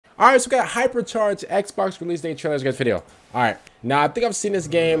Alright, so we got Hypercharge Xbox release date trailer. Let's get this video. Alright, now I think I've seen this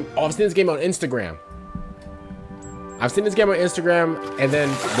game. Oh, I've seen this game on Instagram. I've seen this game on Instagram, and then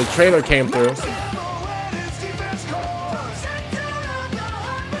the trailer came through.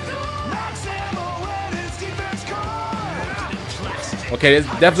 Okay, this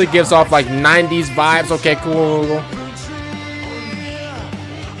definitely gives off like 90s vibes. Okay, cool.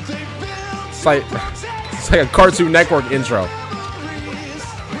 It's like a Cartoon Network intro.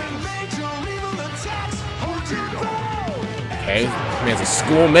 Okay, man's a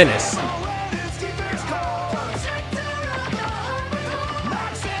school menace.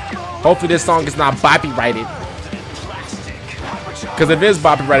 Hopefully this song is not copyrighted. Because if it is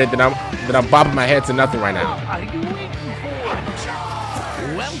copyrighted, then I'm bopping my head to nothing right now.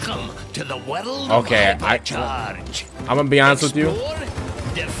 Welcome to the world okay, of Hypercharge. I'm gonna be honest with you.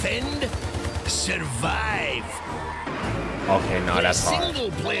 Defend, survive. Okay, no, that's hard.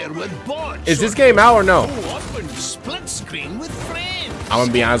 Single player with bots. Is this game out or no? Split screen with friends. I'm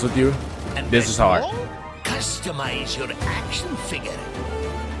gonna be honest with you. This is hard. Customize your action figure.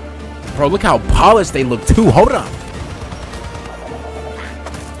 Bro, look how polished they look too. Hold up.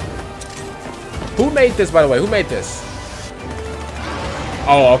 Who made this, by the way? Who made this?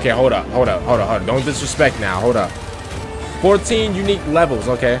 Oh, okay. Hold up. Don't disrespect now. Hold up. 14 unique levels.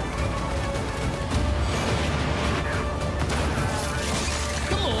 Okay.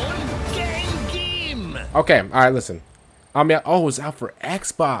 Come on, game. Okay. All right. Listen. Yeah. Oh, it's out for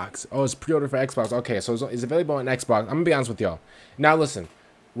Xbox. Oh, it's pre-ordered for Xbox. Okay, so it's available on Xbox. I'm gonna be honest with y'all. Now, listen.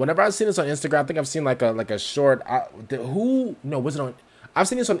 Whenever I've seen this on Instagram, I think I've seen like a short. Was it on? I've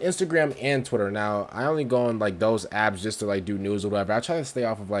seen this on Instagram and Twitter. Now I only go on like those apps just to like do news or whatever. I try to stay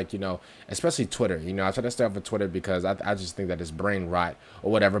off of like, especially Twitter. I try to stay off of Twitter because I just think that it's brain rot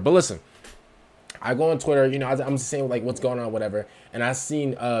or whatever. But listen, I go on Twitter. I'm just saying like what's going on, whatever. And I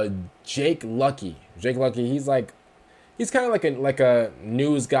seen Jake Lucky. He's kind of like a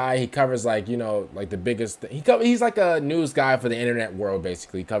news guy. He covers like like the biggest. He's like a news guy for the internet world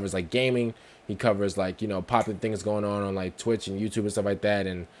basically. He covers like gaming. He covers like popular things going on like Twitch and YouTube and stuff like that.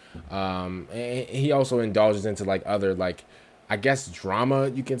 And he also indulges into like other like I guess drama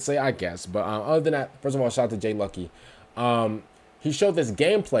you can say I guess. But other than that, first of all, shout out to Jay Lucky. He showed this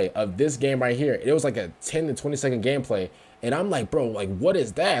gameplay of this game right here. It was like a 10 to 20-second gameplay, and I'm like, bro, like what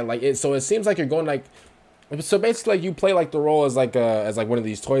is that? Like so it seems like you're going like. So basically, like, you play like the role as like one of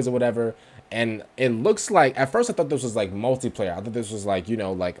these toys or whatever, and it looks like at first I thought this was like multiplayer. I thought this was like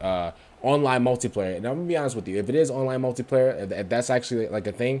online multiplayer. And I'm gonna be honest with you, if it is online multiplayer, if that's actually like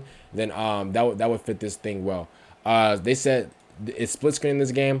a thing, then that would fit this thing well. They said it's split screen in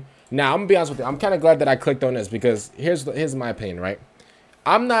this game. Now I'm gonna be honest with you, I'm kind of glad that I clicked on this because here's my opinion, right?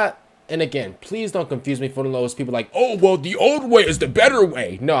 I'm not. And again, please don't confuse me for those people like, oh well, the old way is the better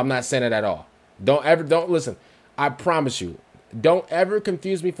way. No, I'm not saying it at all. Don't listen. I promise you. Don't ever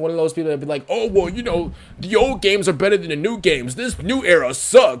confuse me for one of those people that be like, oh, well, the old games are better than the new games. This new era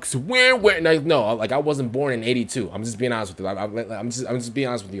sucks. Where? No, like I wasn't born in '82. I'm just being honest with you. I'm just being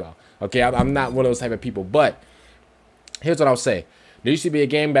honest with you all. Okay, I'm not one of those type of people. But here's what I'll say. There used to be a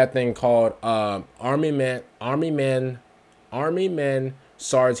game back then called Army Men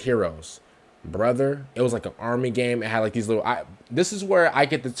Sarge Heroes. Brother, it was like an army game. It had like these little this is where I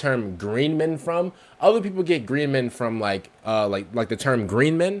get the term green men from. Other people get green men from like the term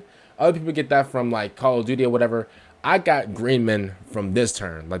green men. Other people get that from like Call of Duty or whatever. I got green men from this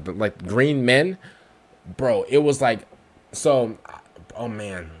term, like green men. Bro, it was like so. Oh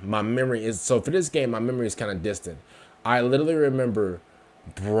man, my memory is so for this game. My memory is kind of distant. I literally remember,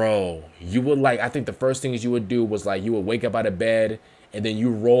 bro. You would like I think the first things you would do was like you would wake up out of bed. And then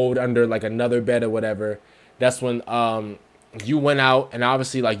you rolled under like another bed or whatever. That's when you went out and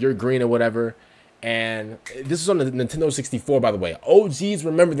obviously like you're green or whatever. And this is on the Nintendo 64, by the way. OGs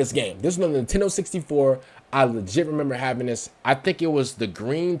remember this game. This is on the Nintendo 64. I legit remember having this. I think it was the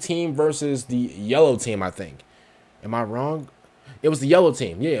green team versus the yellow team, I think. Am I wrong? It was the yellow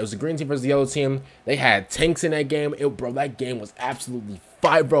team. Yeah, it was the green team versus the yellow team. They had tanks in that game. Bro, that game was absolutely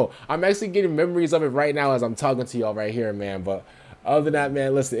fire, bro. I'm actually getting memories of it right now as I'm talking to y'all right here, man. But other than that,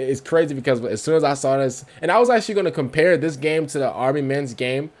 man, listen, it's crazy because as soon as I saw this, and I was actually going to compare this game to the Army Men's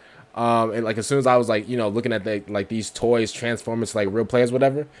game, and like as soon as I was like, looking at these toys transform into like real players,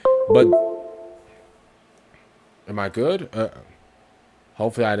 whatever. But am I good?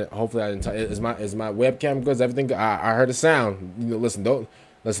 Hopefully I didn't. Is my webcam good? Is everything good? I heard a sound. Listen,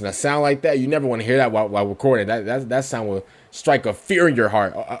 a sound like that. You never want to hear that while recording. That sound will strike a fear in your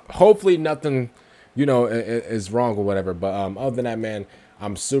heart. Hopefully nothing. Is wrong or whatever. But other than that, man,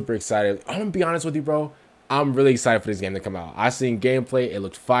 I'm super excited. I'm gonna be honest with you, bro. I'm really excited for this game to come out. I seen gameplay, it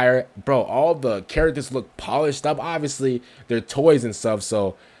looked fire, bro. All the characters look polished up. Obviously, they're toys and stuff.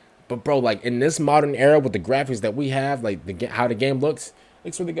 So, but bro, like in this modern era with the graphics that we have, like how the game looks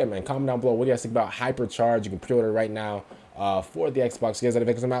really good, man. Comment down below what do you guys think about Hypercharge. You can pre-order right now for the Xbox. You guys have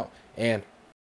to come out, and